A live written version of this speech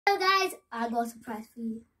guys, I got a surprise for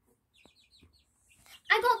you.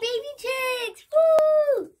 I got baby chicks!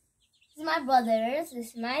 Woo! This is my brother's, this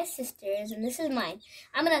is my sister's, and this is mine.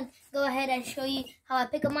 I'm gonna go ahead and show you how I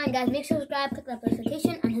pick up mine. Guys, make sure to subscribe, click that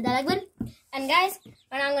notification, and hit that like button. And guys,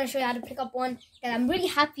 right now I'm gonna show you how to pick up one that I'm really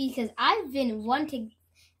happy because I've been wanting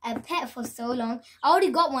a pet for so long. I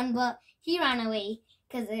already got one, but he ran away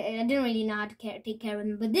because I didn't really know how to take care of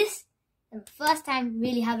him. But this is the first time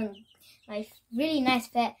really having my really nice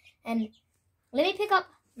pet. And let me pick up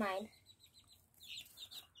mine.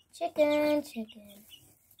 Chicken.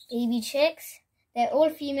 Baby chicks. They're all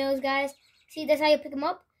females, guys. See, that's how you pick them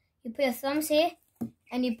up. You put your thumbs here,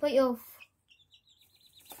 and you put your,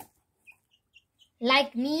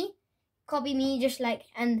 like me, copy me, just like,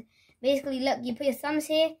 and basically, look, you put your thumbs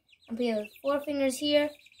here, and put your forefingers here,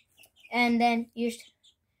 and then you just,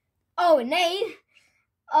 oh, name?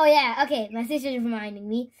 Oh, yeah, okay, my sister's reminding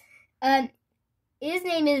me. His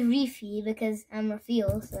name is Reefy, because I'm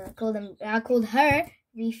Rafiel, so I called her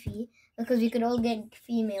Reefy, because we could all get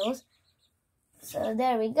females. So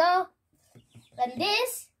there we go. And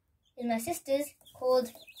this is my sister's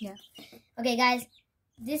called, yeah. Okay, guys,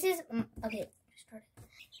 this is, okay,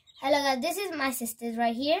 hello guys, this is my sister's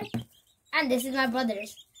right here, and this is my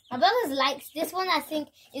brother's. My brother's likes this one, I think,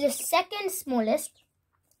 is the second smallest.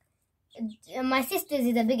 My sister's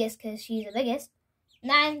is the biggest because she's the biggest.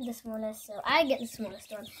 And I'm the smallest, so I get the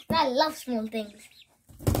smallest one. And I love small things.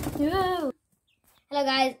 Woo. Hello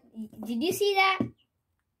guys, did you see that?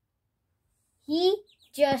 He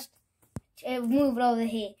just moved over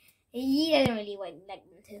here. He doesn't really like them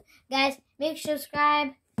too. Guys, make sure to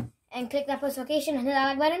subscribe and click that post notification and hit that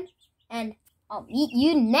like button. And I'll meet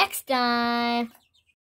you next time.